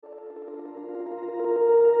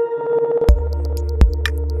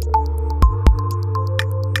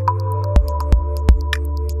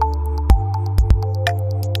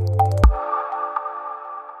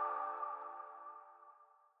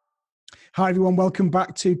Hi everyone, welcome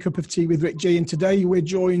back to Cup of Tea with Rick G. And today we're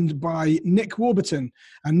joined by Nick Warburton.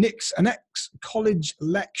 And Nick's an ex-college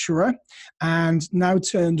lecturer and now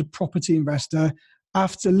turned property investor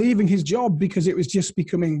after leaving his job because it was just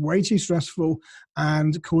becoming way too stressful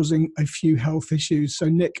and causing a few health issues. So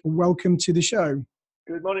Nick, welcome to the show.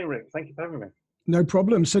 Good morning, Rick. Thank you for having me. No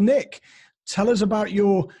problem. So Nick, tell us about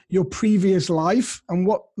your previous life and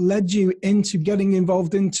what led you into getting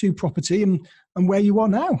involved into property and where you are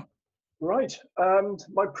now. Right.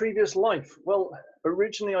 My previous life. Well,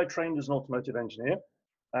 originally I trained as an automotive engineer.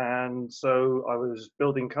 And so I was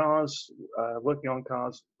building cars, working on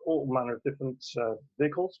cars, all manner of different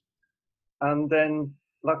vehicles. And then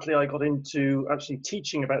luckily I got into actually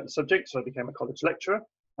teaching about the subject. So I became a college lecturer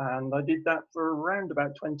and I did that for around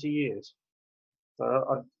about 20 years. So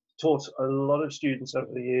I've taught a lot of students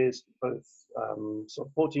over the years, both sort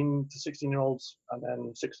of 14 to 16-year-olds and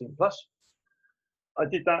then 16 plus. I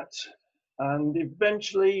did that. And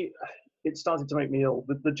eventually it started to make me ill.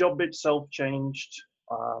 The job itself changed.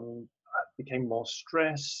 I became more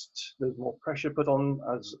stressed. There's more pressure put on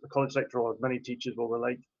as a college lecturer, or many teachers will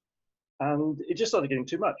relate. And it just started getting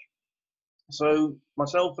too much. So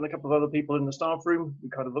myself and a couple of other people in the staff room, we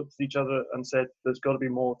kind of looked at each other and said, there's got to be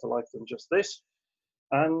more to life than just this.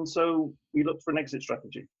 And so we looked for an exit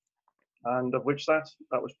strategy. And of which that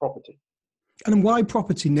was property. And why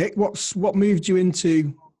property, Nick? What moved you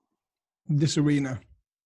into this arena?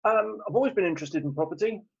 I've always been interested in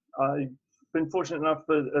property. I've been fortunate enough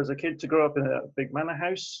as a kid to grow up in a big manor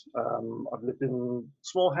house. I've lived in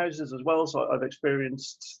small houses as well, so I've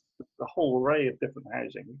experienced a whole array of different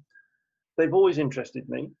housing. They've always interested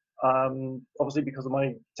me. Obviously, because of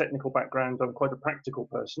my technical background, I'm quite a practical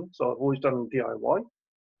person, so I've always done DIY.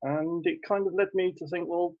 And it kind of led me to think,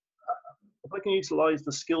 well, if I can utilize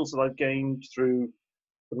the skills that I've gained through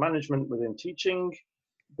the management within teaching,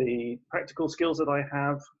 the practical skills that I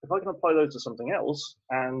have, if I can apply those to something else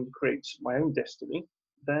and create my own destiny,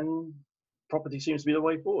 then property seems to be the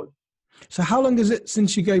way forward. So how long is it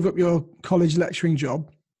since you gave up your college lecturing job?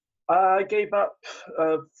 I gave up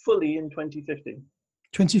fully in 2015.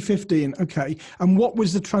 2015, okay. And what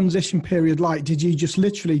was the transition period like? Did you just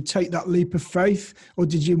literally take that leap of faith or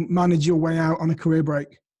did you manage your way out on a career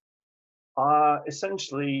break?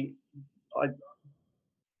 Essentially,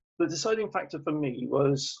 the deciding factor for me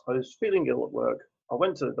was I was feeling ill at work. I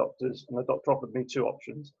went to the doctors and the doctor offered me two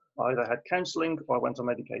options. I either had counselling or I went on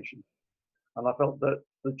medication. And I felt that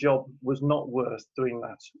the job was not worth doing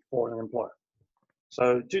that for an employer.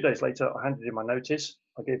 So 2 days later, I handed in my notice.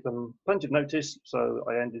 I gave them plenty of notice. So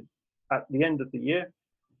I ended at the end of the year.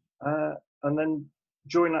 And then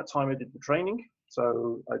during that time, I did the training.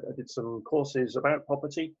 So I did some courses about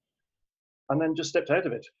property and then just stepped out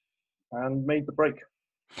of it and made the break.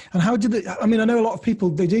 And how did it, I mean, I know a lot of people,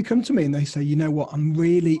 they do come to me and they say, you know what, I'm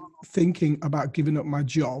really thinking about giving up my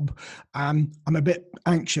job. I'm a bit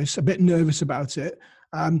anxious, a bit nervous about it.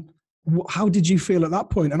 How did you feel at that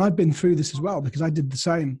point? And I've been through this as well because I did the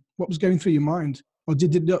same. What was going through your mind? Or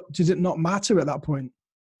did it not matter at that point?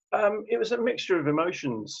 It was a mixture of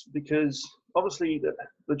emotions because obviously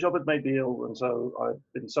the job had made me ill and so I'd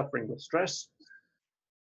been suffering with stress.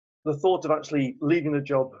 The thought of actually leaving the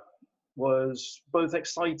job was both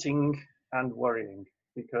exciting and worrying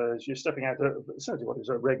because you're stepping out of essentially what is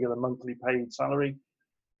a regular monthly paid salary,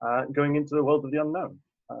 going into the world of the unknown.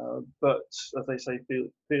 But as they say,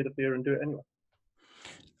 fear the fear and do it anyway.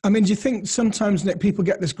 I mean, do you think sometimes, Nick, people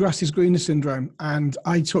get this grass is greener syndrome? And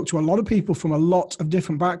I talk to a lot of people from a lot of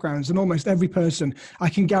different backgrounds and almost every person, I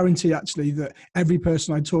can guarantee actually that every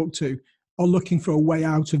person I talk to are looking for a way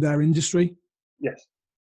out of their industry. Yes.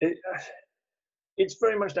 It's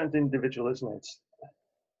very much down to individual, isn't it?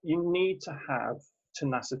 You need to have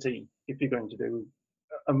tenacity if you're going to do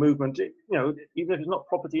a movement, even if it's not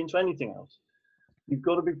property into anything else. You've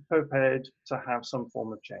got to be prepared to have some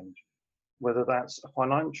form of change, whether that's a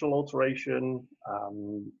financial alteration,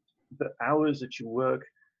 the hours that you work.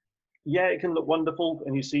 Yeah, it can look wonderful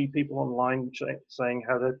and you see people online saying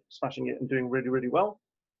how they're smashing it and doing really, really well.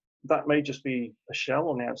 That may just be a shell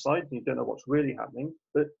on the outside and you don't know what's really happening.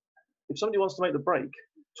 But if somebody wants to make the break,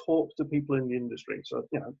 talk to people in the industry. So,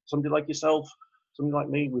 somebody like yourself, somebody like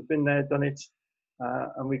me, we've been there, done it,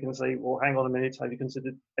 and we can say, well, hang on a minute, have you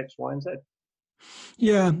considered X, Y, and Z?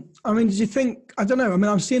 Yeah. I mean, did you think, I don't know, I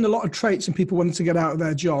mean, I'm seeing a lot of traits in people wanting to get out of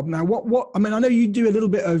their job. Now, I mean, I know you do a little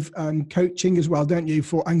bit of coaching as well, don't you,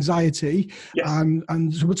 for anxiety? Yes.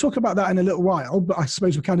 And so we'll talk about that in a little while, but I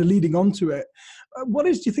suppose we're kind of leading on to it. What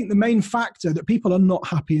is, do you think, the main factor that people are not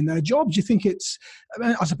happy in their jobs? Do you think it's,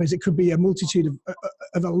 I suppose it could be a multitude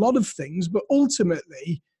of a lot of things, but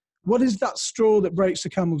ultimately, What is that straw that breaks the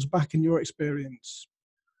camel's back in your experience?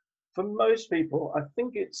 For most people, I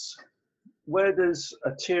think it's where there's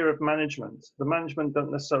a tier of management. The management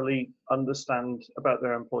don't necessarily understand about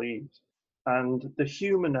their employees, and the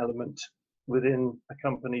human element within a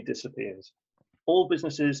company disappears. All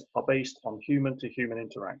businesses are based on human to human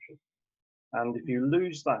interaction. And if you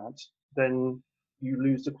lose that, then you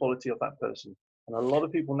lose the quality of that person. And a lot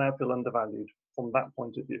of people now feel undervalued from that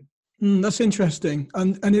point of view. That's interesting.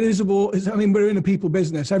 And it is I mean, we're in a people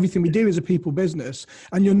business. Everything we do is a people business,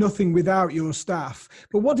 and you're nothing without your staff.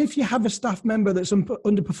 But what if you have a staff member that's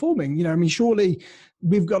underperforming? You know, I mean, surely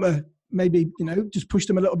we've got to maybe, just push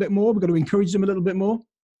them a little bit more. We've got to encourage them a little bit more.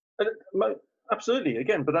 Absolutely.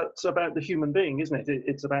 Again, but that's about the human being, isn't it?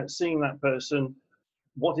 It's about seeing that person.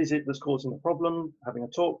 What is it that's causing the problem? Having a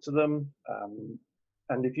talk to them.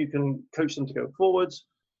 And if you can coach them to go forwards,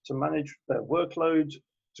 to manage their workload,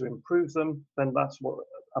 to improve them, then that's what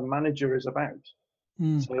a manager is about.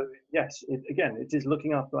 So yes, it is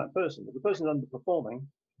looking after that person. If the person is underperforming,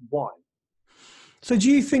 why? So do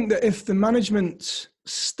you think that if the management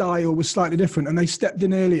style was slightly different and they stepped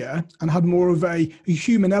in earlier and had more of a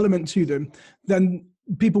human element to them, then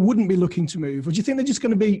people wouldn't be looking to move? Or do you think they're just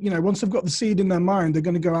going to be, once they've got the seed in their mind, they're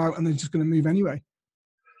going to go out and they're just going to move anyway?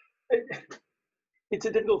 It's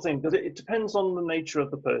a difficult thing because it depends on the nature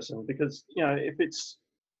of the person. Because, if it's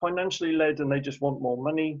financially led and they just want more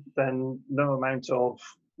money, then no amount of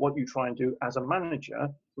what you try and do as a manager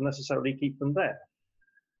will necessarily keep them there.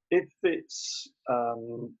 If it's,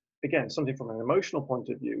 again, something from an emotional point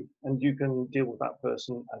of view, and you can deal with that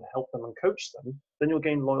person and help them and coach them, then you'll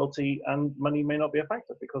gain loyalty, and money may not be a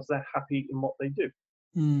factor because they're happy in what they do.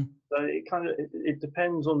 So it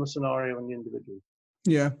depends on the scenario and the individual.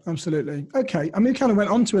 Yeah, absolutely. Okay. I mean, we kind of went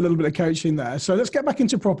on to a little bit of coaching there. So let's get back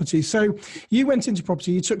into property. So you went into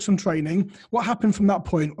property, you took some training. What happened from that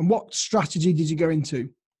point, and what strategy did you go into?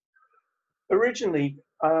 Originally,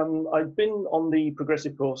 I'd been on the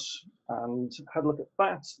progressive course and had a look at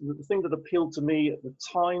that. The thing that appealed to me at the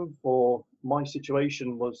time for my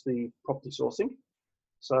situation was the property sourcing.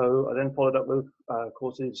 So I then followed up with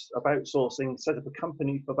courses about sourcing, set up a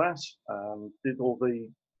company for that, did all the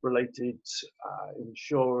related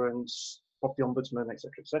insurance, property ombudsman,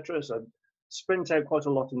 etc. So spent out quite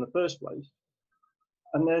a lot in the first place.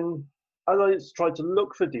 And then as I tried to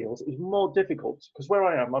look for deals, it was more difficult because where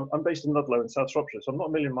I am, I'm based in Ludlow in South Shropshire, so I'm not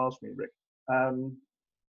a million miles from you, Rick.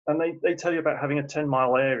 And they tell you about having a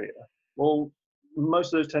 10-mile area. Well,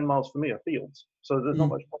 most of those 10 miles for me are fields, so there's not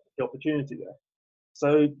much property opportunity there.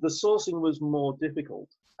 So the sourcing was more difficult.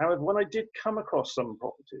 However, when I did come across some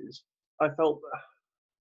properties, I felt,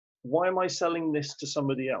 why am I selling this to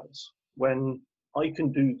somebody else when I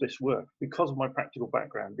can do this work because of my practical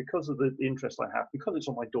background, because of the interest I have, because it's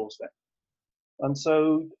on my doorstep? And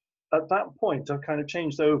so at that point, I kind of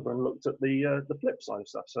changed over and looked at the flip side of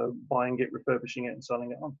stuff. So buying it, refurbishing it, and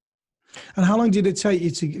selling it on. And how long did it take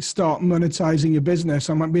you to start monetizing your business?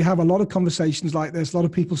 I mean, we have a lot of conversations like this, a lot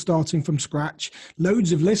of people starting from scratch,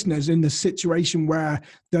 loads of listeners in the situation where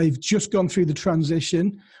they've just gone through the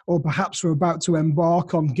transition or perhaps are about to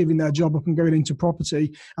embark on giving their job up and going into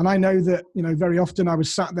property. And I know that, very often I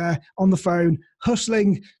was sat there on the phone,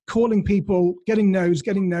 hustling, calling people, getting no's,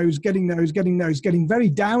 getting very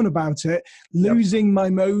down about it, losing my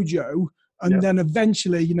mojo. And then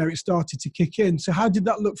eventually, it started to kick in. So how did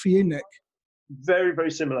that look for you, Nick? Very, very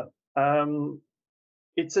similar.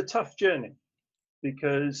 It's a tough journey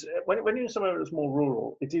because when you're in somewhere that's more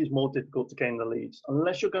rural, it is more difficult to gain the leads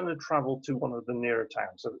unless you're going to travel to one of the nearer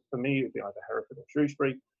towns. So for me, it would be either Hereford or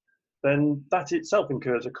Shrewsbury. Then that itself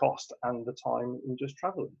incurs a cost and the time in just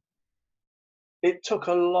traveling. It took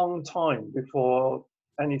a long time before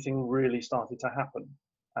anything really started to happen.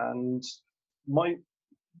 And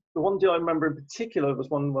the one deal I remember in particular was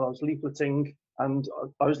one when I was leafleting, and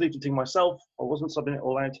I was leafleting myself. I wasn't subbing it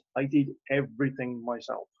all out. I did everything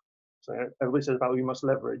myself. So everybody says about you must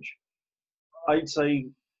leverage. I'd say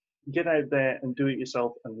get out there and do it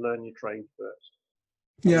yourself and learn your trade first.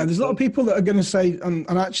 Yeah, there's a lot of people that are going to say, and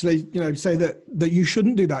actually, say that you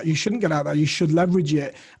shouldn't do that. You shouldn't get out there. You should leverage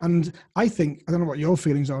it. And I think, I don't know what your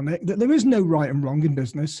feelings are, Nick, that there is no right and wrong in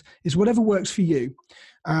business. It's whatever works for you.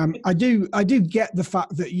 I do get the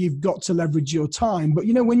fact that you've got to leverage your time, but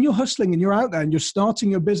when you're hustling and you're out there and you're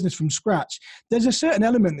starting your business from scratch, there's a certain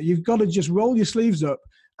element that you've got to just roll your sleeves up.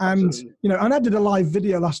 And, Absolutely. And I did a live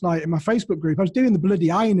video last night in my Facebook group. I was doing the bloody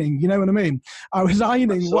ironing, you know what I mean? I was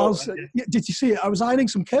ironing did you see it? I was ironing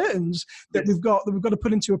some curtains that we've got to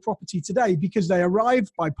put into a property today because they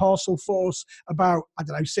arrived by parcel force about,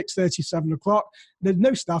 6:30, 7 o'clock. There's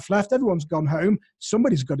no staff left. Everyone's gone home.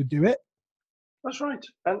 Somebody's got to do it. That's right.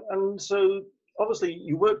 And so obviously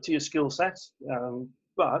you work to your skill set,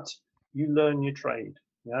 but you learn your trade.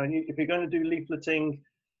 You know, and if you're going to do leafleting,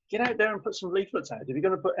 get out there and put some leaflets out. If you're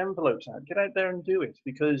going to put envelopes out, get out there and do it,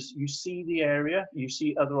 because you see the area, you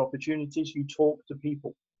see other opportunities, you talk to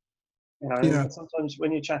people. You know, Yeah. and sometimes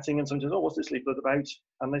when you're chatting and someone says, "Oh, what's this leaflet about?"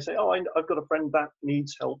 and they say, "Oh, I've got a friend that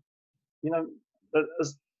needs help." You know,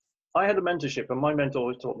 as I had a mentorship, and my mentor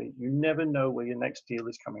always taught me, you never know where your next deal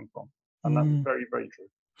is coming from. And that's very, very true.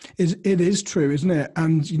 It is true, isn't it?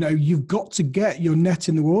 And, you know, you've got to get your net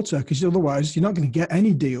in the water, because otherwise you're not going to get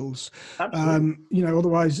any deals. Absolutely. You know,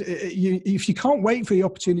 otherwise, if you can't wait for the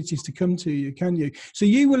opportunities to come to you, can you? So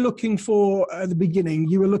you were looking for, at the beginning,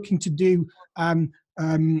 you were looking to do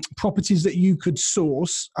properties that you could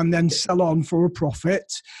source and then sell on for a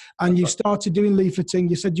profit. And you started doing leafleting.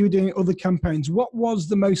 You said you were doing other campaigns. What was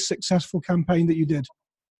the most successful campaign that you did?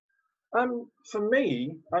 For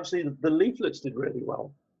me, actually, the leaflets did really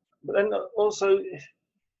well. But then also,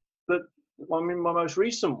 my most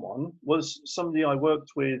recent one was somebody I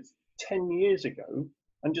worked with 10 years ago,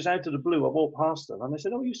 and just out of the blue, I walked past them and they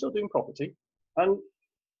said, "Oh, are you still doing property?" And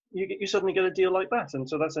you suddenly get a deal like that. And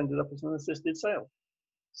so that's ended up as an assisted sale.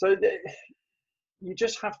 So you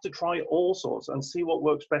just have to try all sorts and see what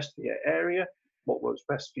works best for your area, what works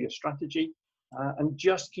best for your strategy, and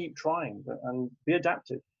just keep trying and be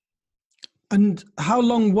adaptive. And how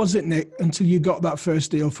long was it, Nick, until you got that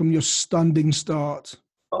first deal from your standing start?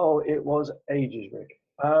 Oh, it was ages, Rick.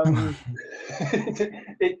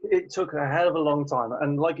 It took a hell of a long time.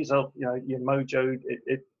 And like yourself, you know, your mojo,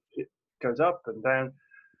 it goes up and down.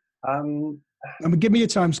 Give me a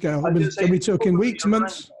time scale. Are we talking weeks,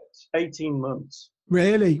 months? 18 months.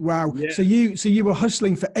 Really? Wow. Yeah. So you were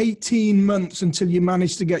hustling for 18 months until you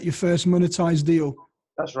managed to get your first monetized deal.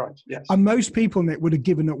 That's right. Yes. And most people, Nick, would have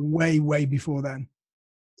given up way before then.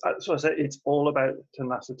 So I said, it's all about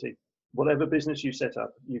tenacity. Whatever business you set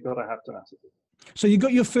up, you've got to have tenacity. So you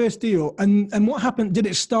got your first deal, and what happened? Did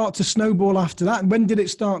it start to snowball after that? When did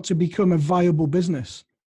it start to become a viable business?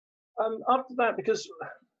 After that, because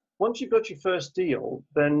once you've got your first deal,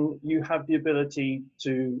 then you have the ability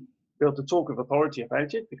to be able to talk with authority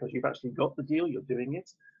about it, because you've actually got the deal, you're doing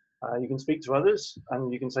it. You can speak to others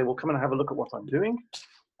and you can say, "Well, come and have a look at what I'm doing."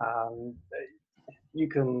 You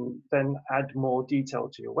can then add more detail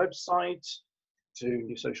to your website, to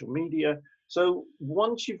your social media. So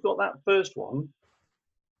once you've got that first one,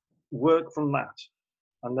 work from that.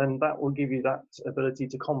 And then that will give you that ability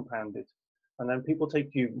to compound it. And then people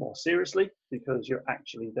take you more seriously because you're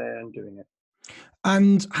actually there and doing it.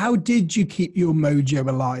 And how did you keep your mojo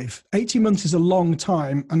alive? 18 months is a long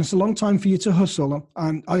time, and it's a long time for you to hustle.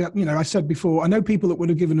 And I said before, I know people that would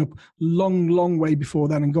have given up long way before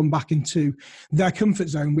then and gone back into their comfort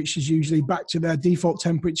zone, which is usually back to their default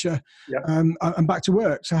temperature, and back to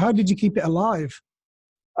work. So how did you keep it alive?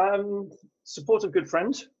 Support of good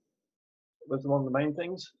friends was one of the main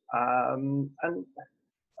things. And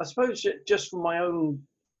I suppose just from my own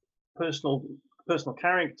personal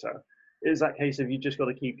character, is that case of you just got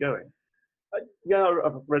to keep going.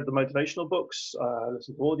 I've read the motivational books,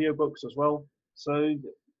 listened to audio books as well. So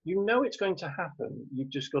you know it's going to happen.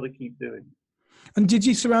 You've just got to keep doing. And did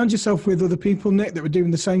you surround yourself with other people, Nick, that were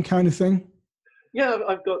doing the same kind of thing? Yeah,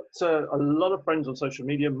 I've got a lot of friends on social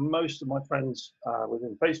media. Most of my friends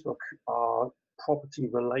within Facebook are property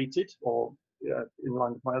related or in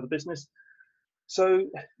line with my other business. So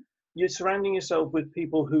you're surrounding yourself with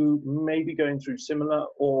people who may be going through similar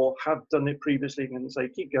or have done it previously and say,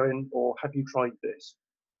 keep going, or have you tried this?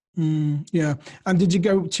 Yeah. And did you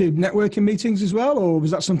go to networking meetings as well, or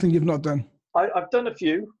was that something you've not done? I've done a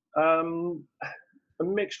few, a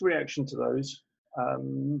mixed reaction to those.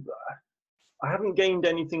 I haven't gained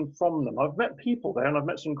anything from them. I've met people there and I've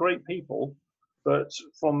met some great people, but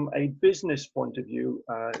from a business point of view,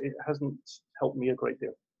 it hasn't helped me a great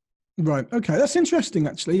deal. Right. Okay. That's interesting,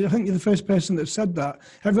 actually. I think you're the first person that said that.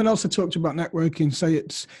 Everyone else that talked about networking say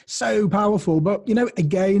it's so powerful, but,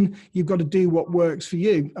 again, you've got to do what works for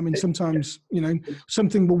you. I mean, sometimes,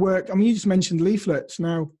 something will work. I mean, you just mentioned leaflets.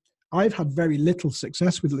 Now, I've had very little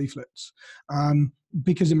success with leaflets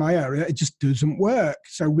because in my area, it just doesn't work.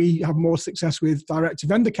 So we have more success with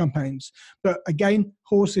direct-to-vendor campaigns. But again,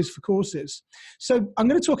 horses for courses. So I'm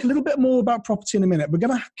going to talk a little bit more about property in a minute. We're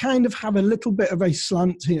going to kind of have a little bit of a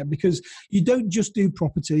slant here because you don't just do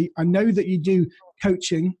property. I know that you do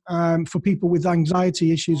coaching for people with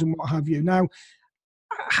anxiety issues and what have you. Now,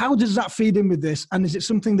 how does that feed in with this? And is it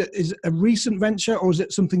something that is a recent venture or is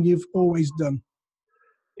it something you've always done?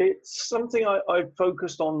 It's something I've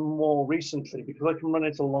focused on more recently because I can run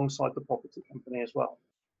it alongside the property company as well.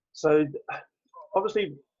 So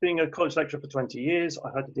obviously being a college lecturer for 20 years, I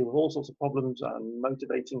had to deal with all sorts of problems and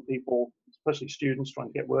motivating people, especially students trying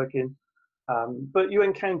to get work in. But you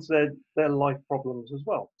encounter their life problems as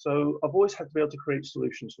well. So I've always had to be able to create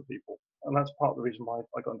solutions for people. And that's part of the reason why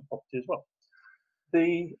I got into property as well.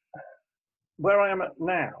 Where I am at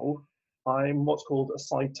now, I'm what's called a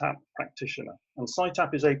SciTap practitioner. And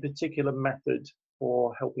SciTap is a particular method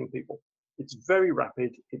for helping people. It's very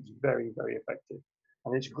rapid, it's very, very effective.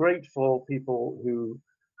 And it's great for people who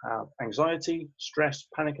have anxiety, stress,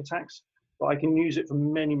 panic attacks, but I can use it for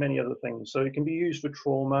many, many other things. So it can be used for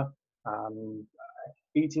trauma,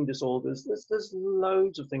 eating disorders. There's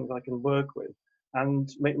loads of things I can work with and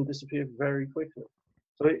make them disappear very quickly.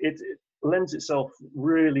 So it lends itself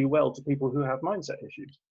really well to people who have mindset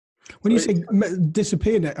issues. When you say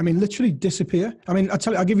disappear, I mean literally disappear. I mean,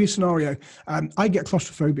 I'll give you a scenario. I get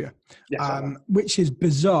claustrophobia, yes, which is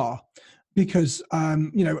bizarre because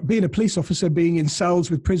being a police officer, being in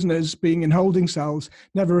cells with prisoners, being in holding cells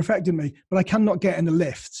never affected me. But I cannot get in a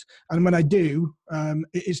lift, and when I do,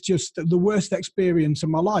 it's just the worst experience of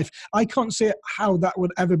my life. I can't see how that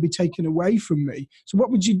would ever be taken away from me. So,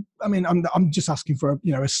 what would you? I mean, I'm just asking for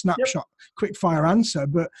a snapshot, quick fire answer.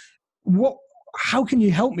 But how can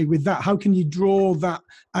you help me with that? How can you draw that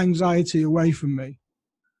anxiety away from me?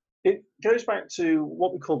 It goes back to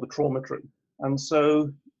what we call the trauma tree. And so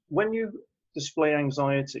when you display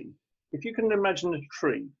anxiety, if you can imagine a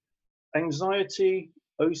tree, anxiety,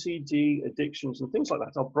 OCD, addictions, and things like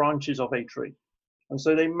that are branches of a tree. And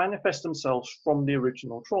so they manifest themselves from the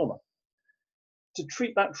original trauma. To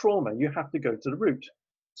treat that trauma, you have to go to the root.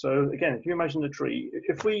 So again, if you imagine a tree,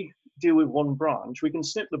 if we deal with one branch, we can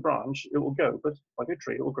snip the branch, it will go, but like a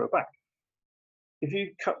tree, it will grow back. If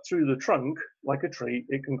you cut through the trunk, like a tree,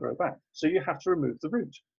 it can grow back. So you have to remove the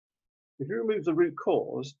root. If you remove the root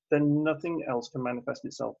cause, then nothing else can manifest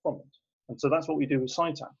itself from it. And so that's what we do with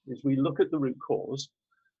SciTap, is we look at the root cause,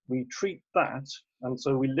 we treat that, and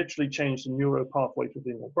so we literally change the neural pathways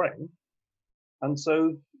within your brain. And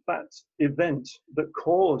so that event that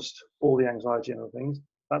caused all the anxiety and other things,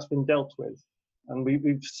 that's been dealt with. And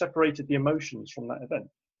we've separated the emotions from that event.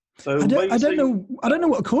 So I don't know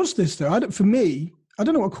what caused this though. For me, I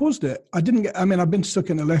don't know what caused it. I've been stuck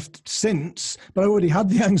in a lift since, but I already had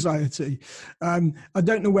the anxiety. I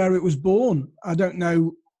don't know where it was born. I don't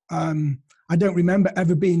know. I don't remember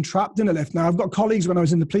ever being trapped in a lift. Now, I've got colleagues when I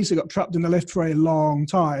was in the police that got trapped in the lift for a long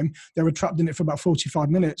time. They were trapped in it for about 45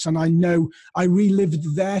 minutes. And I know I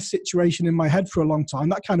relived their situation in my head for a long time.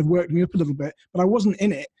 That kind of worked me up a little bit, but I wasn't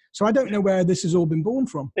in it. So I don't know where this has all been born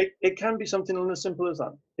from. It can be something as simple as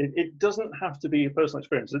that. It doesn't have to be a personal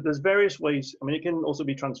experience. There's various ways. I mean, it can also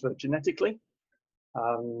be transferred genetically.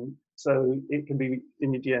 So it can be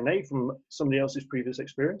in your DNA from somebody else's previous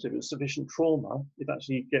experience. If it's sufficient trauma, it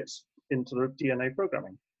actually gets into the DNA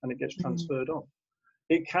programming and it gets transferred on.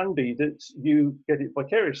 It can be that you get it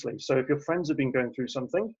vicariously. So if your friends have been going through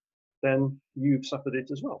something, then you've suffered it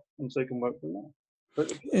as well. And so it can work from there.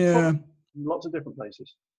 But yeah. Lots of different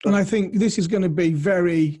places. And I think this is going to be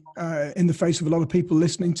very in the face of a lot of people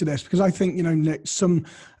listening to this, because I think, Nick, some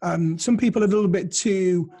people are a little bit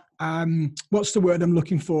too, what's the word I'm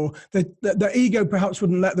looking for? Their ego perhaps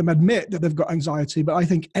wouldn't let them admit that they've got anxiety, but I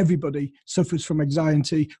think everybody suffers from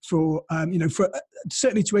anxiety for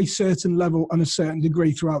certainly to a certain level and a certain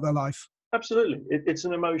degree throughout their life. Absolutely. It's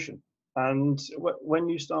an emotion. And when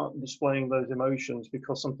you start displaying those emotions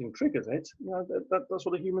because something triggers it, that's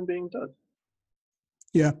what a human being does.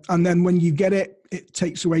 Yeah. And then when you get it, it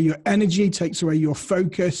takes away your energy, takes away your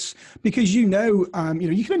focus, because you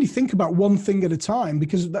can only think about one thing at a time,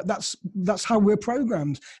 because that's how we're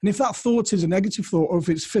programmed. And if that thought is a negative thought, or if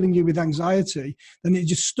it's filling you with anxiety, then it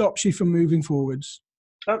just stops you from moving forwards.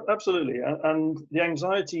 Absolutely. And the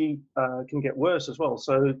anxiety can get worse as well.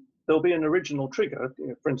 So there'll be an original trigger,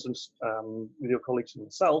 for instance, with your colleagues in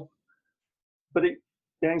the cell, but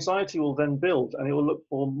the anxiety will then build, and it will look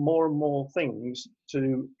for more and more things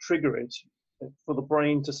to trigger it, for the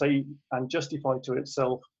brain to say and justify to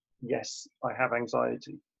itself, yes, I have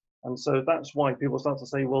anxiety. And so that's why people start to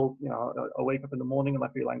say, well, I wake up in the morning and I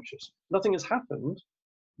feel anxious. Nothing has happened,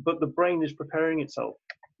 but the brain is preparing itself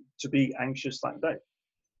to be anxious that day.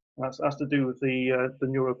 And that's to do with the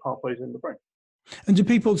neural pathways in the brain. And do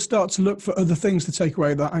people start to look for other things to take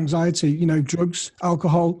away that anxiety, drugs,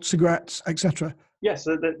 alcohol, cigarettes, etc.? Yes,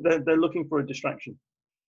 they're looking for a distraction.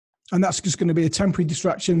 And that's just going to be a temporary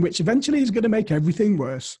distraction, which eventually is going to make everything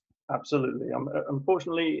worse. Absolutely.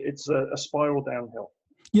 Unfortunately, it's a spiral downhill.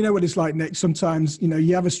 You know what it's like, Nick? Sometimes,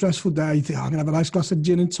 you have a stressful day, you think, I'm going to have a nice glass of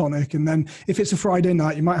gin and tonic. And then if it's a Friday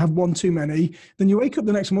night, you might have one too many. Then you wake up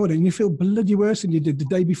the next morning and you feel bloody worse than you did the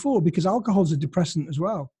day before, because alcohol's a depressant as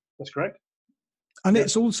well. That's correct. And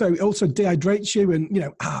it also dehydrates you. And,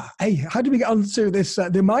 hey, how do we get onto this?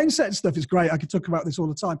 The mindset stuff is great. I could talk about this all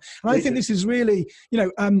the time. And I think this is really,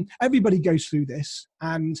 everybody goes through this.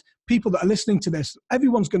 And people that are listening to this,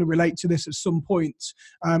 everyone's going to relate to this at some point.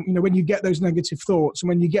 When you get those negative thoughts and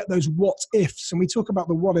when you get those what ifs, and we talk about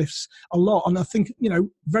the what ifs a lot. And I think,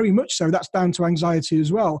 very much so, that's down to anxiety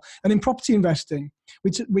as well. And in property investing,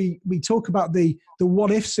 we talk about the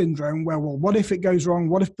what if syndrome, where, well, what if it goes wrong?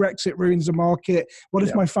 What if Brexit ruins the market? What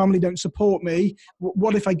if my family don't support me?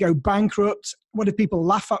 What if I go bankrupt? What if people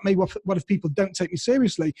laugh at me? What if people don't take me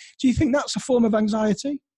seriously? Do you think that's a form of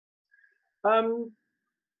anxiety?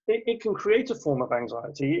 It can create a form of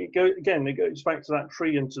anxiety. It goes back to that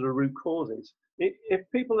tree and to the root causes. If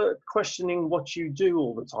people are questioning what you do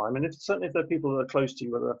all the time, and certainly if there are people that are close to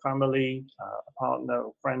you, whether they're family, a partner,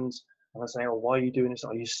 or friends, and they say, "Oh, why are you doing this?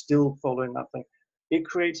 Are you still following that thing?" It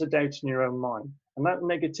creates a doubt in your own mind, and that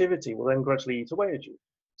negativity will then gradually eat away at you.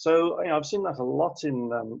 So I've seen that a lot in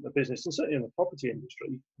the business, and certainly in the property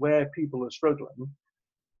industry, where people are struggling.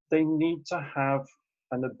 They need to have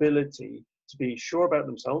an ability to be sure about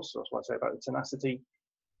themselves. That's what I say about the tenacity,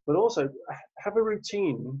 but also have a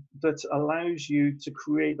routine that allows you to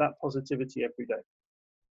create that positivity every day.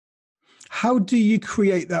 How do you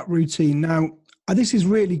create that routine? Now, this is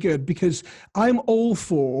really good, because I'm all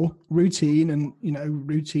for routine, and,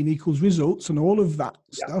 routine equals results and all of that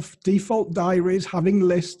stuff, default diaries, having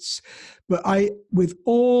lists. But with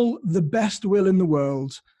all the best will in the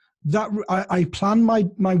world, that I plan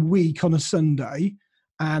my week on a Sunday,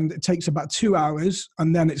 and it takes about 2 hours,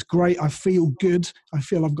 and then it's great. I feel good. I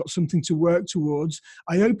feel I've got something to work towards.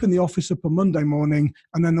 I open the office up on Monday morning,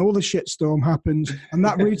 and then all the shitstorm happens, and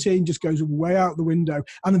that routine just goes way out the window.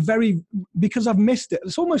 And because I've missed it,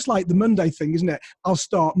 it's almost like the Monday thing, isn't it? I'll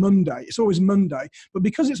start Monday. It's always Monday. But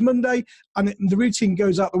because it's Monday and the routine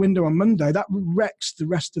goes out the window on Monday, that wrecks the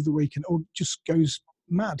rest of the week, and it all just goes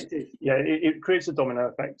mad. It creates a domino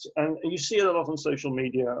effect, and you see it a lot on social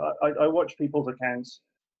media. I watch people's accounts,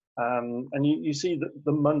 and you see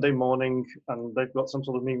the Monday morning, and they've got some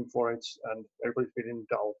sort of meme for it, and everybody's feeling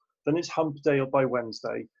dull. Then it's hump day by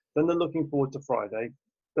Wednesday. Then they're looking forward to Friday.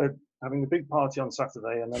 They're having a big party on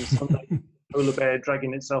Saturday, and then Sunday, polar bear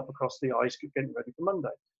dragging itself across the ice, getting ready for Monday.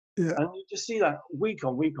 Yeah. And you just see that week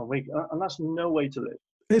on week on week, and that's no way to live.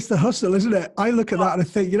 It's the hustle, isn't it? I look at that and I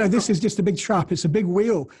think, this is just a big trap. It's a big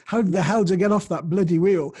wheel. How the hell do I get off that bloody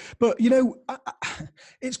wheel? But,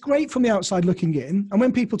 it's great from the outside looking in. And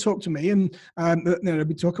when people talk to me and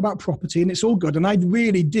we talk about property, and it's all good. And I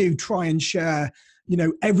really do try and share,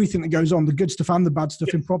 everything that goes on, the good stuff and the bad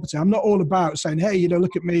stuff in property. I'm not all about saying, hey,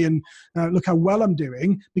 look at me and look how well I'm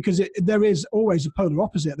doing, because there is always a polar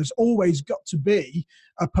opposite. There's always got to be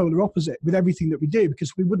a polar opposite with everything that we do,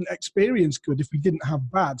 because we wouldn't experience good if we didn't have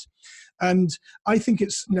bad. And I think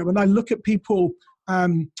it's, when I look at people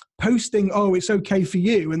posting, oh, it's okay for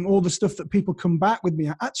you, and all the stuff that people come back with me,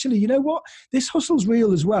 actually, you know what? This hustle's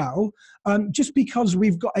real as well. Just because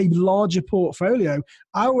we've got a larger portfolio,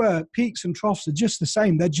 our peaks and troughs are just the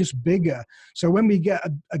same. They're just bigger. So when we get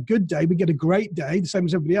a good day, we get a great day, the same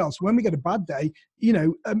as everybody else. When we get a bad day,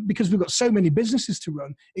 because we've got so many businesses to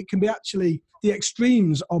run, it can be actually, the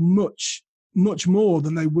extremes are much more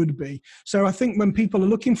than they would be. So I think when people are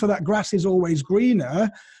looking for that grass is always greener,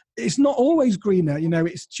 it's not always greener,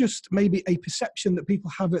 it's just maybe a perception that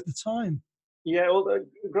people have at the time. Yeah, well, the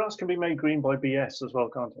grass can be made green by BS as well,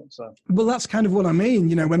 can't it? So. Well, that's kind of what I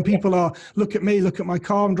mean. When people are, look at me, look at my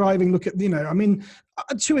car I'm driving, look at,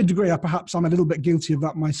 to a degree, I'm a little bit guilty of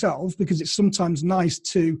that myself, because it's sometimes nice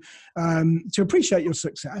to appreciate your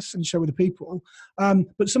success and show other people.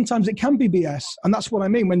 But sometimes it can be BS. And that's what I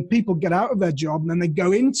mean. When people get out of their job and then they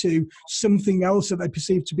go into something else that they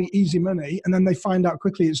perceive to be easy money, and then they find out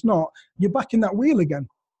quickly it's not, you're back in that wheel again.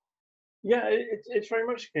 Yeah, it's very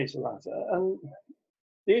much a case of that. And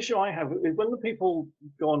the issue I have is when the people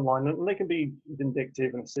go online, and they can be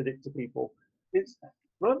vindictive and acidic to people, it's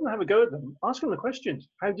rather than have a go at them, ask them the questions.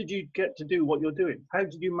 How did you get to do what you're doing? How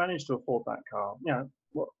did you manage to afford that car?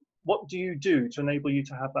 What do you do to enable you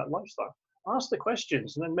to have that lifestyle? Ask the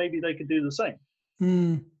questions, and then maybe they could do the same.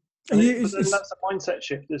 But then that's a mindset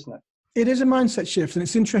shift, isn't it? It is a mindset shift, and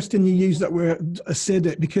it's interesting you use that word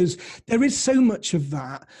acidic, because there is so much of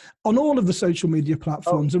that on all of the social media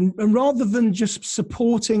platforms. And rather than just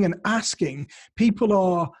supporting and asking, people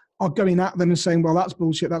are are going at them and saying, well, that's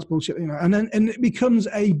bullshit, you know, and it becomes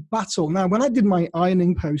a battle. Now, when I did my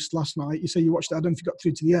ironing post last night, you say you watched it, I don't know if you got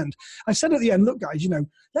through to the end. I said at the end, look, guys, you know,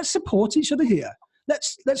 let's support each other here.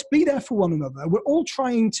 Let's be there for one another. We're all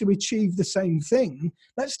trying to achieve the same thing.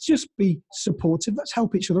 Let's just be supportive. Let's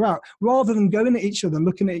help each other out rather than going at each other,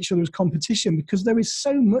 looking at each other as competition, because there is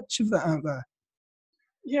so much of that out there.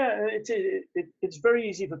 Yeah, it's very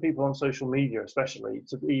easy for people on social media, especially,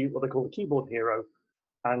 to be what they call a keyboard hero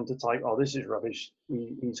and to type, oh, this is rubbish.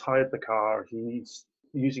 He's hired the car. He's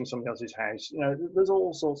using somebody else's house. You know, there's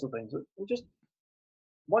all sorts of things. And just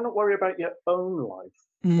why not worry about your own life?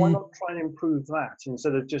 Why not try and improve that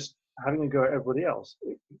instead of just having a go at everybody else?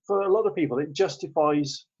 For a lot of people, it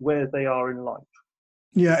justifies where they are in life.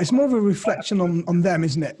 Yeah, it's more of a reflection on them,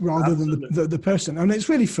 isn't it, rather Absolutely. than the person. And it's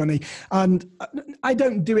really funny. And I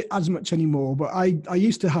don't do it as much anymore, but I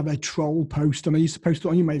used to have a troll post, and I used to post,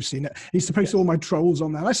 you may have seen it, I used to post all my trolls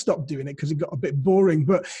on there. I stopped doing it because it got a bit boring.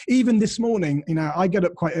 But even this morning, you know, I get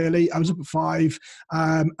up quite early. I was up at 5.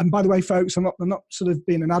 And by the way, folks, I'm not sort of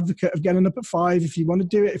being an advocate of getting up at 5. If you want to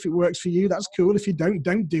do it, if it works for you, that's cool. If you don't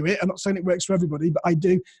do it. I'm not saying it works for everybody, but I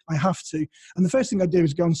do. I have to. And the first thing I do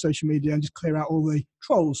is go on social media and just clear out all the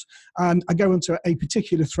trolls, and I go into a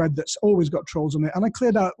particular thread that's always got trolls on it, and I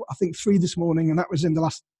cleared out I think 3 this morning, and that was in the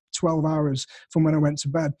last 12 hours from when I went to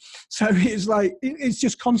bed. So it's like it's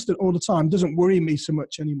just constant all the time. It doesn't worry me so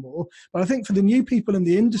much anymore. But I think for the new people in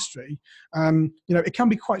the industry, you know, it can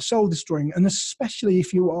be quite soul destroying, and especially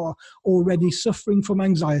if you are already suffering from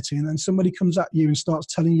anxiety, and then somebody comes at you and starts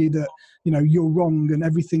telling you that, you know, you're wrong and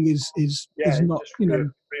everything is not, you know,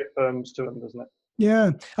 reaffirms to them, doesn't it?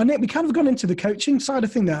 Yeah. And Nick, we kind of gone into the coaching side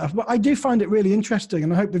of thing there, but I do find it really interesting.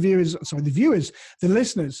 And I hope the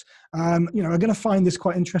listeners, you know, are going to find this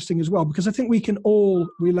quite interesting as well, because I think we can all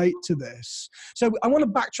relate to this. So I want to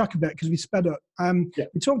backtrack a bit because we sped up.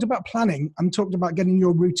 We talked about planning and talked about getting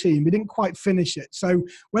your routine. We didn't quite finish it. So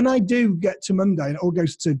when I do get to Monday and it all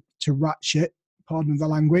goes to rat shit, pardon the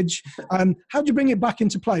language, how do you bring it back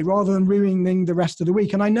into play rather than ruining the rest of the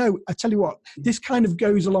week? And I tell you what, this kind of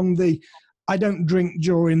goes along the I don't drink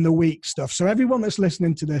during the week stuff. So everyone that's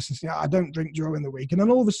listening to this is, yeah, I don't drink during the week. And then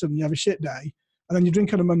all of a sudden you have a shit day, and then you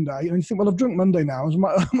drink on a Monday, and you think, well, I've drunk Monday now.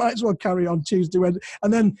 I might as well carry on Tuesday, Wednesday.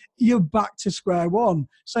 And then you're back to square one.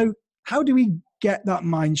 So how do we get that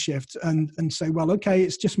mind shift and say, well, okay,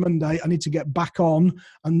 it's just Monday. I need to get back on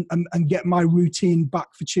and get my routine back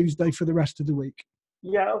for Tuesday for the rest of the week?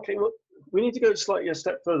 Yeah, okay. Well, we need to go slightly a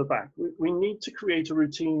step further back. We need to create a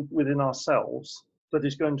routine within ourselves that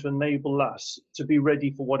is going to enable us to be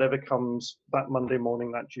ready for whatever comes that Monday morning,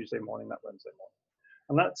 that Tuesday morning, that Wednesday morning.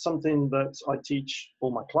 And that's something that I teach all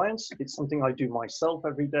my clients. It's something I do myself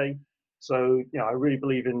every day. So, you know, I really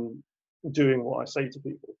believe in doing what I say to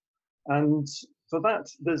people. And for that,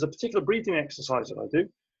 there's a particular breathing exercise that I do.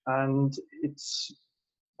 And it's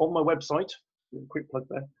on my website, a quick plug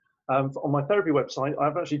there. On my therapy website,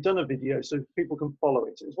 I've actually done a video so people can follow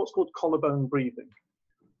it. It's what's called collarbone breathing.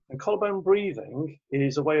 And collarbone breathing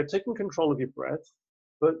is a way of taking control of your breath,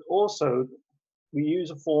 but also we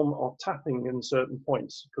use a form of tapping in certain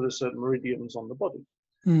points because there's certain meridians on the body.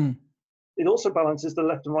 It also balances the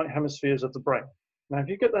left and right hemispheres of the brain. Now, if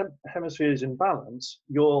you get the hemispheres in balance,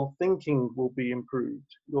 your thinking will be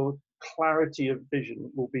improved. Your clarity of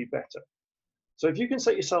vision will be better. So if you can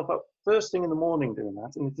set yourself up first thing in the morning doing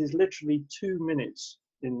that, and it is literally 2 minutes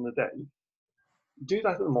in the day, do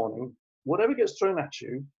that in the morning. Whatever gets thrown at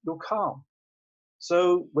you, you're calm.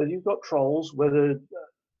 So whether you've got trolls, whether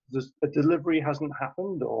a delivery hasn't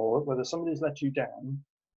happened, or whether somebody's let you down,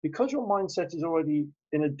 because your mindset is already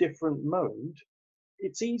in a different mode,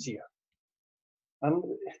 it's easier. And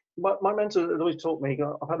my mentor had always taught me,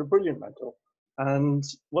 I've had a brilliant mentor, and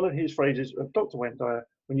one of his phrases, Dr. Wayne Dyer,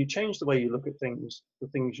 when you change the way you look at things, the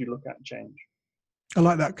things you look at change. I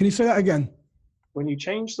like that. Can you say that again? When you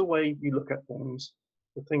change the way you look at things,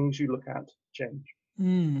 the things you look at change.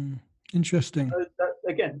 Interesting.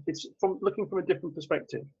 Again, it's from looking from a different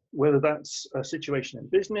perspective, whether that's a situation in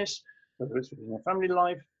business, whether it's within your family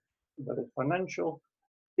life, whether it's financial,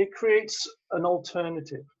 it creates an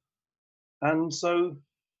alternative. And so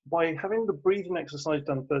by having the breathing exercise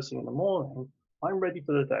done first thing in the morning, I'm ready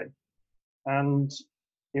for the day. And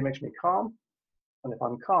it makes me calm. And if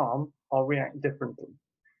I'm calm, I'll react differently.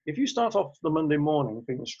 If you start off the Monday morning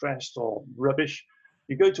feeling stressed or rubbish,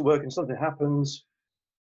 you go to work and something happens,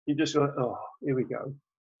 you just go, oh, here we go.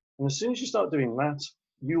 And as soon as you start doing that,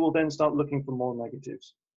 you will then start looking for more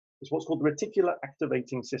negatives. It's what's called the reticular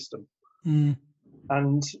activating system.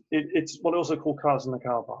 And it's what I also call cars in the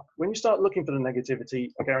car park. When you start looking for the negativity,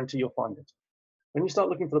 I guarantee you'll find it. When you start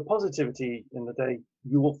looking for the positivity in the day,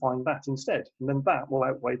 you will find that instead. And then that will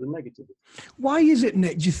outweigh the negativity. Why is it,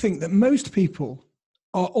 Nick, do you think that most people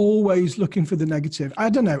are always looking for the negative? I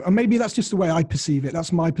don't know. And maybe that's just the way I perceive it.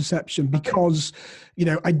 That's my perception, because,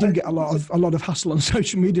 I do get a lot of hassle on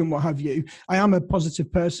social media and what have you. I am a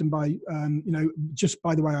positive person by, just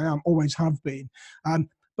by the way I am, always have been.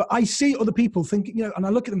 But I see other people thinking, and I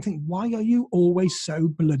look at them and think, why are you always so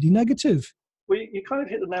bloody negative? Well, you kind of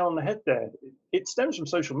hit the nail on the head there. It stems from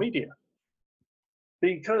social media.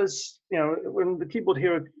 Because, when the keyboard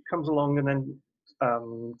hero comes along and then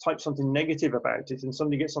types something negative about it and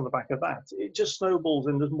somebody gets on the back of that, it just snowballs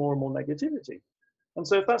and there's more and more negativity. And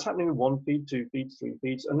so if that's happening with 1 feed, 2 feeds, 3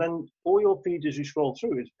 feeds, and then all your feeds as you scroll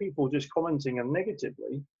through is people just commenting and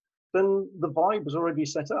negatively, then the vibe is already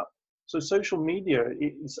set up. So social media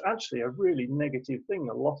is actually a really negative thing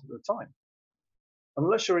a lot of the time.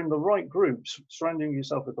 Unless you're in the right groups, surrounding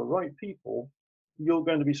yourself with the right people, you're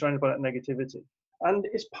going to be surrounded by that negativity. And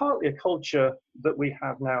it's partly a culture that we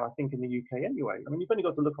have now, I think, in the UK anyway. I mean, you've only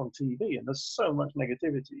got to look on TV and there's so much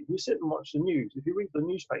negativity. If you sit and watch the news, if you read the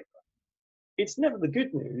newspaper, it's never the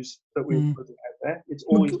good news that we're putting out there. It's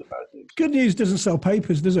always the bad news. Good news doesn't sell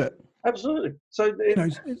papers, does it? Absolutely. So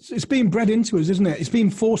it's being bred into us, isn't it? It's being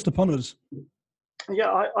forced upon us.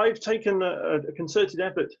 Yeah, I've taken a concerted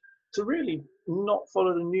effort to really not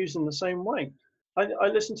follow the news in the same way. I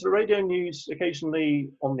listen to the radio news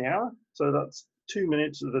occasionally on the hour, so that's 2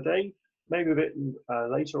 minutes of the day, maybe a bit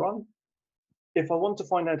later on. If I want to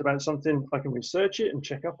find out about something, I can research it and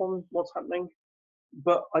check up on what's happening,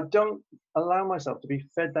 but I don't allow myself to be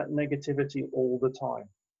fed that negativity all the time.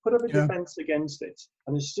 Put up a defense against it,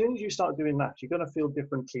 and as soon as you start doing that, you're going to feel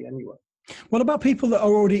differently anyway. What about people that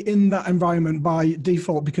are already in that environment by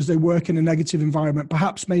default because they work in a negative environment,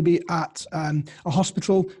 perhaps maybe at a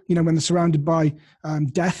hospital, when they're surrounded by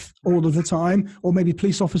death all of the time, or maybe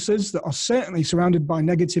police officers that are certainly surrounded by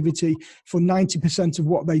negativity for 90% of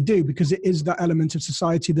what they do because it is that element of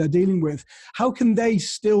society they're dealing with? How can they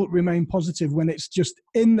still remain positive when it's just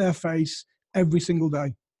in their face every single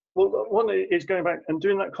day? Well, one is going back and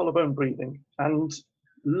doing that collarbone breathing and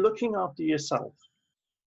looking after yourself.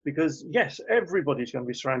 Because yes, everybody's going to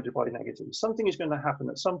be surrounded by negative. Something is going to happen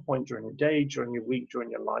at some point during your day, during your week, during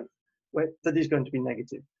your life, that is going to be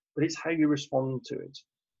negative. But it's how you respond to it.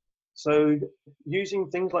 So using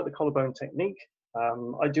things like the collarbone technique,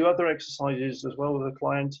 I do other exercises as well with a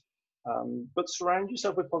client, but surround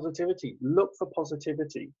yourself with positivity. Look for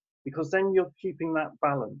positivity, because then you're keeping that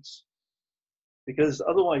balance. Because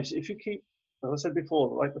otherwise, if you keep, as I said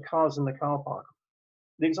before, like the cars in the car park,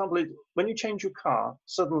 the example is when you change your car,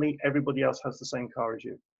 suddenly everybody else has the same car as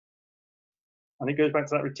you. And it goes back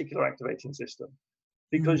to that reticular activating system.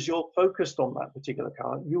 Because you're focused on that particular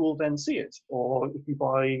car, you will then see it. Or if you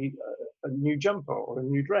buy a new jumper or a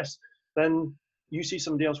new dress, then you see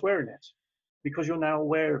somebody else wearing it because you're now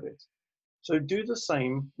aware of it. So do the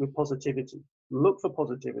same with positivity. Look for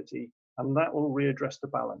positivity, and that will readdress the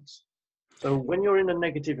balance. So when you're in a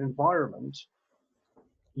negative environment,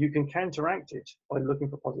 you can counteract it by looking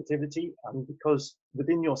for positivity, and because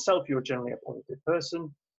within yourself you're generally a positive person,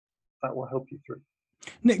 that will help you through.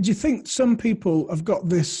 Nick, do you think some people have got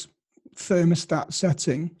this thermostat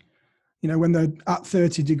setting, when they're at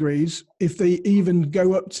 30 degrees, if they even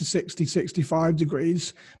go up to 60, 65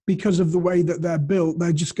 degrees, because of the way that they're built,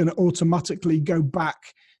 they're just going to automatically go back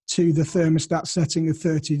to the thermostat setting of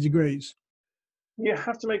 30 degrees? You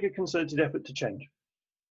have to make a concerted effort to change.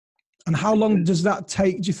 And how long does that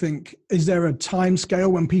take, do you think? Is there a time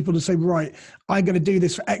scale when people just say, right, I'm going to do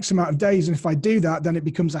this for X amount of days, and if I do that, then it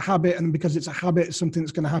becomes a habit, and because it's a habit, it's something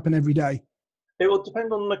that's going to happen every day? It will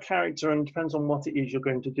depend on the character and depends on what it is you're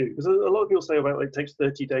going to do. Because a lot of people say, well, it takes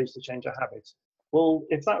 30 days to change a habit. Well,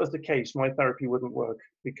 if that was the case, my therapy wouldn't work,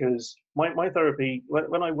 because my therapy,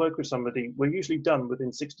 when I work with somebody, we're usually done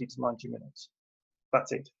within 60 to 90 minutes.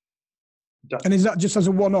 That's it. Done. And is that just as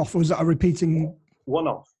a one-off, or is that a repeating?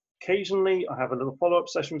 One-off. Occasionally, I have a little follow-up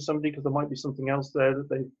session with somebody because there might be something else there that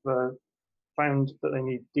they've found that they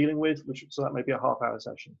need dealing with, so that may be a half-hour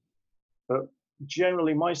session. But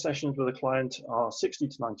generally, my sessions with a client are 60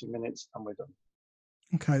 to 90 minutes, and we're done.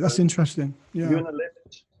 Okay, that's interesting. Yeah. You're in a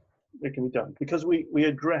lift, it can be done because we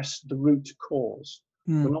address the root cause.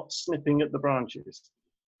 We're not snipping at the branches.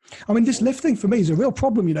 I mean, this lift thing for me is a real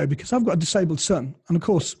problem, because I've got a disabled son, and of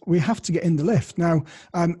course we have to get in the lift. Now,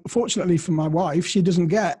 fortunately for my wife, she doesn't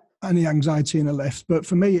get any anxiety in a lift, but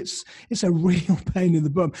for me, it's a real pain in the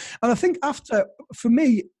bum. And I think for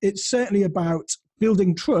me, it's certainly about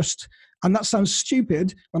building trust. And that sounds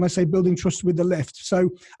stupid when I say building trust with the lift.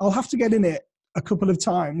 So I'll have to get in it a couple of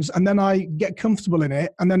times, and then I get comfortable in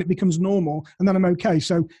it, and then it becomes normal, and then I'm okay.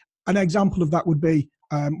 So an example of that would be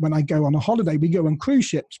when I go on a holiday, we go on cruise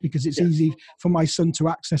ships because it's easy for my son to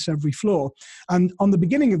access every floor. And on the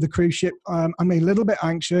beginning of the cruise ship, I'm a little bit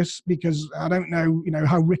anxious because I don't know,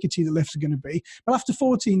 how rickety the lifts are going to be. But after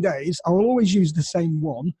 14 days, I will always use the same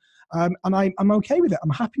one. And I'm okay with it. I'm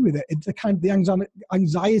happy with it. The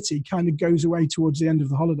anxiety kind of goes away towards the end of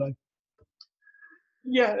the holiday.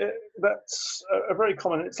 Yeah, that's a very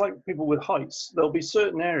common. It's like people with heights. There'll be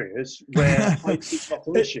certain areas where height is not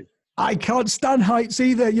an issue. I can't stand heights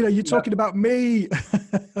either. You're talking about me.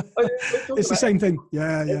 It's the same thing.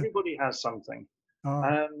 Yeah. Everybody has something.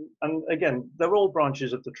 And again, they're all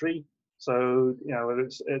branches of the tree. So, whether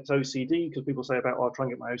it's OCD, because people say about, I'll try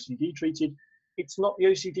and get my OCD treated. It's not the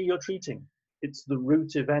OCD you're treating. It's the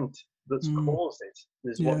root event that's caused it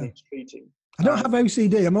is what needs treating. I don't have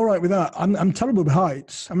OCD. I'm all right with that. I'm terrible with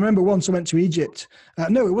heights. I remember once I went to Egypt.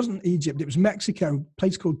 No, it wasn't Egypt. It was Mexico, a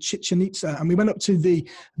place called Chichen Itza. And we went up to the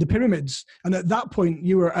pyramids. And at that point,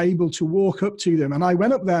 you were able to walk up to them. And I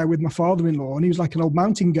went up there with my father-in-law, and he was like an old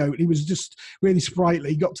mountain goat. He was just really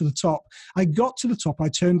sprightly. He got to the top. I got to the top. I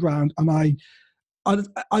turned around, and I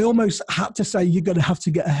almost had to say, you're going to have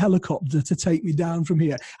to get a helicopter to take me down from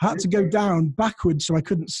here. I had to go down backwards so I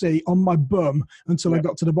couldn't see on my bum until I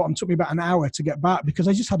got to the bottom. It took me about an hour to get back because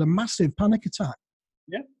I just had a massive panic attack.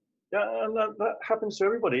 Yeah, and that happens to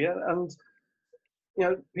everybody. And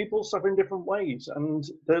people suffer in different ways, and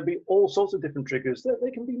there'll be all sorts of different triggers.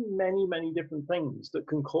 There can be many, many different things that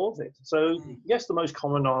can cause it. So yes, the most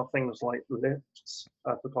common are things like lifts,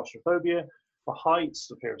 for claustrophobia, for heights,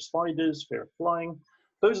 the fear of spiders, fear of flying.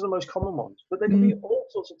 Those are the most common ones. But there can be all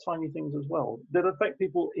sorts of tiny things as well that affect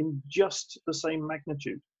people in just the same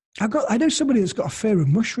magnitude. I know somebody that's got a fear of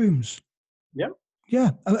mushrooms. Yeah.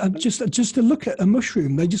 Yeah, just to look at a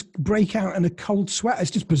mushroom, they just break out in a cold sweat.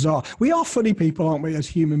 It's just bizarre. We are funny people, aren't we, as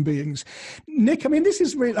human beings? Nick, I mean, this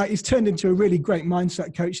is really it's turned into a really great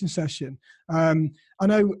mindset coaching session. I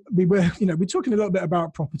know we're talking a little bit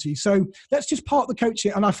about property. So let's just part the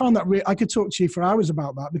coaching. And I found that I could talk to you for hours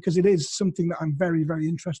about that because it is something that I'm very, very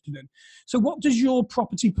interested in. So what does your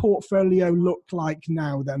property portfolio look like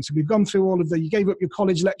now then? So we've gone through all of you gave up your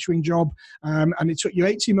college lecturing job and it took you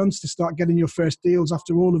 18 months to start getting your first deals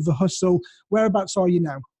after all of the hustle. Whereabouts are you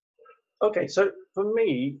now? Okay, so for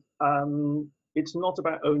me, it's not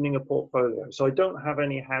about owning a portfolio. So I don't have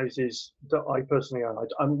any houses that I personally own.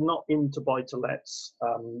 I'm not into buy-to-lets.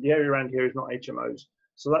 The area around here is not HMOs.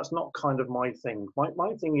 So that's not kind of my thing.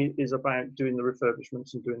 My thing is about doing the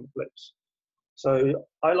refurbishments and doing the flips. So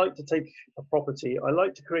I like to take a property. I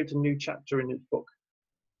like to create a new chapter in its book.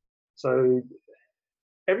 So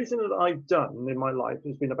everything that I've done in my life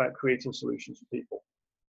has been about creating solutions for people.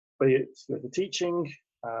 Be it the teaching,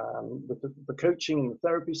 the coaching and the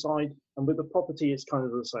therapy side, and with the property it's kind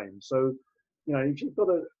of the same. So if you've got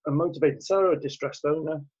a motivated seller, a distressed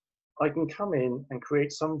owner, I can come in and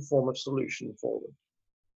create some form of solution for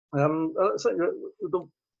them. So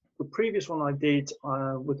the previous one I did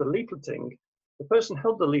with the leafleting, the person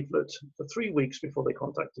held the leaflet for 3 weeks before they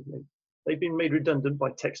contacted me. They've been made redundant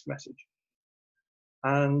by text message,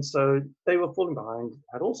 and so they were falling behind,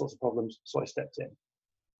 had all sorts of problems, so I stepped in.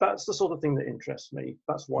 That's the sort of thing that interests me.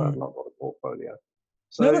 That's why I've not got a portfolio.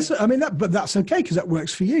 So, no, but that's okay because that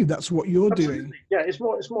works for you. That's what you're doing. Yeah, it's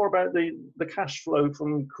more about the cash flow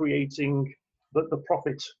from creating the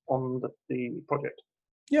profit on the project.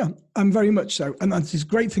 Yeah, and very much so. And that's this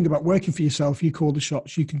great thing about working for yourself. You call the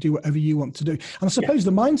shots. You can do whatever you want to do. And I suppose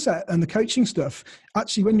the mindset and the coaching stuff,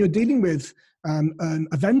 actually, when you're dealing with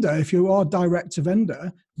a vendor, if you are direct to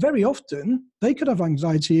vendor, very often they could have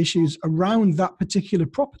anxiety issues around that particular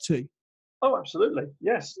property. Oh, absolutely.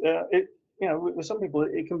 Yes. With some people,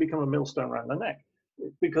 it can become a millstone around the neck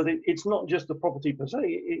because it's not just the property per se.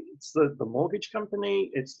 It's the mortgage company.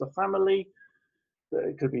 It's the family.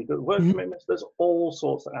 It could be the work commitments. There's all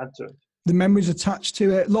sorts that add to it. The memories attached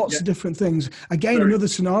to it, lots of different things. Again, another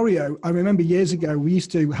scenario. I remember years ago, we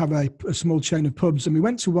used to have a small chain of pubs, and we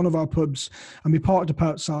went to one of our pubs and we parked up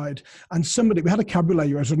outside, and we had a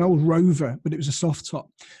cabriolet, it was an old Rover, but it was a soft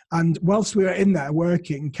top. And whilst we were in there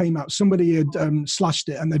working, came out, somebody had slashed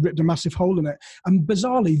it and they'd ripped a massive hole in it. And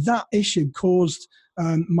bizarrely, that issue caused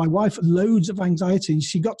my wife loads of anxiety, and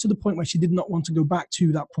she got to the point where she did not want to go back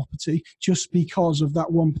to that property just because of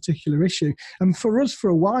that one particular issue. And for us, for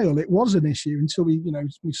a while, it was an issue until we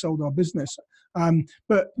sold our business.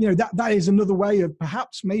 But that is another way of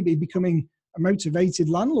perhaps maybe becoming a motivated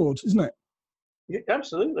landlord, isn't it? Yeah,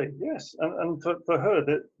 absolutely, yes. And for her,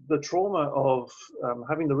 the trauma of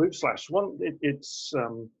having the roof slashed, it's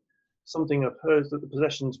something of hers that the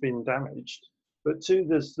possession's been damaged. But two,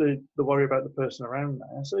 there's the worry about the person around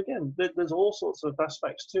there. So again, there's all sorts of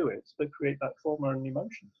aspects to it that create that trauma and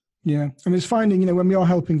emotions. Yeah, and it's finding, when we are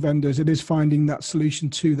helping vendors, it is finding that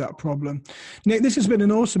solution to that problem. Nick, this has been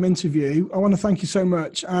an awesome interview. I want to thank you so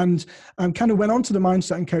much. And kind of went on to the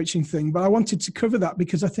mindset and coaching thing, but I wanted to cover that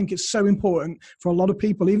because I think it's so important for a lot of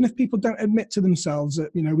people, even if people don't admit to themselves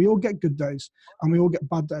that, we all get good days and we all get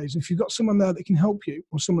bad days. If you've got someone there that can help you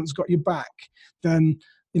or someone that's got your back, then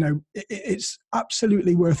it's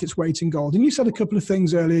absolutely worth its weight in gold. And you said a couple of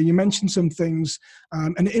things earlier. You mentioned some things,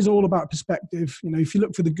 and it is all about perspective. If you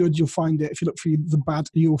look for the good, you'll find it. If you look for the bad,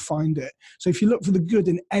 you'll find it. So if you look for the good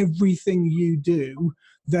in everything you do,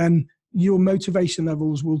 then your motivation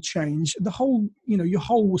levels will change. The whole, your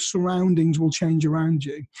whole surroundings will change around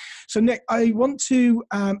you. So Nick, I want to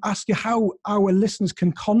ask you how our listeners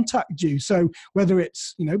can contact you. So whether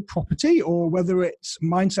it's, property or whether it's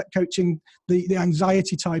mindset coaching, the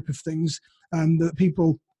anxiety type of things that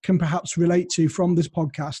people can perhaps relate to from this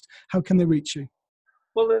podcast, how can they reach you?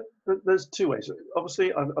 Well, there's two ways.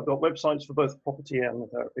 Obviously, I've got websites for both property and the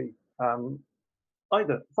therapy.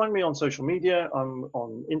 Either find me on social media. I'm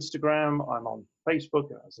on Instagram. I'm on Facebook,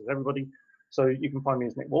 as is everybody. So you can find me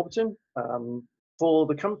as Nick Warburton. For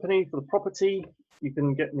the company, for the property, you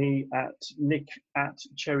can get me at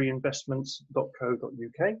nick@cherryinvestments.co.uk.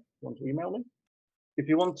 If you want to email me. If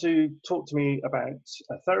you want to talk to me about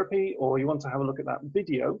therapy, or you want to have a look at that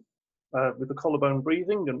video with the collarbone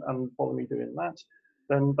breathing and follow me doing that,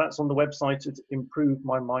 then that's on the website at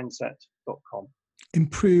improvemymindset.com.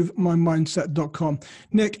 improvemymindset.com.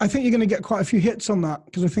 Nick, I think you're going to get quite a few hits on that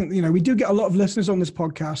because I think, we do get a lot of listeners on this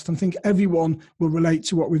podcast and I think everyone will relate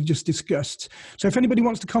to what we've just discussed. So if anybody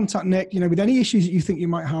wants to contact Nick, with any issues that you think you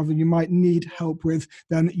might have and you might need help with,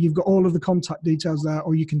 then you've got all of the contact details there,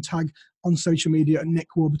 or you can tag on social media at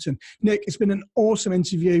Nick Warburton. Nick, it's been an awesome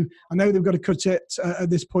interview. I know they've got to cut it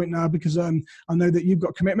at this point now because I know that you've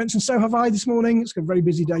got commitments and so have I this morning. It's a very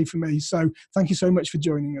busy day for me. So thank you so much for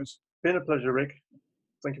joining us. Been a pleasure, Rick.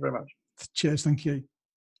 Thank you very much. Cheers. Thank you.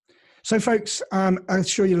 So folks, I'm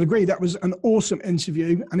sure you'll agree that was an awesome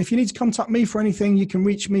interview. And if you need to contact me for anything, you can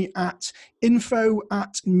reach me at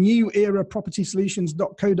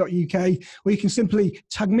info@newerapropertysolutions.co.uk, or you can simply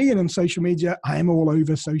tag me in on social media. I am all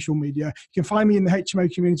over social media. You can find me in the HMO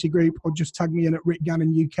community group or just tag me in at Rick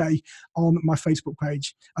Gannon UK on my Facebook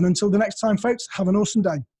page. And until the next time, folks, have an awesome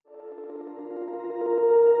day.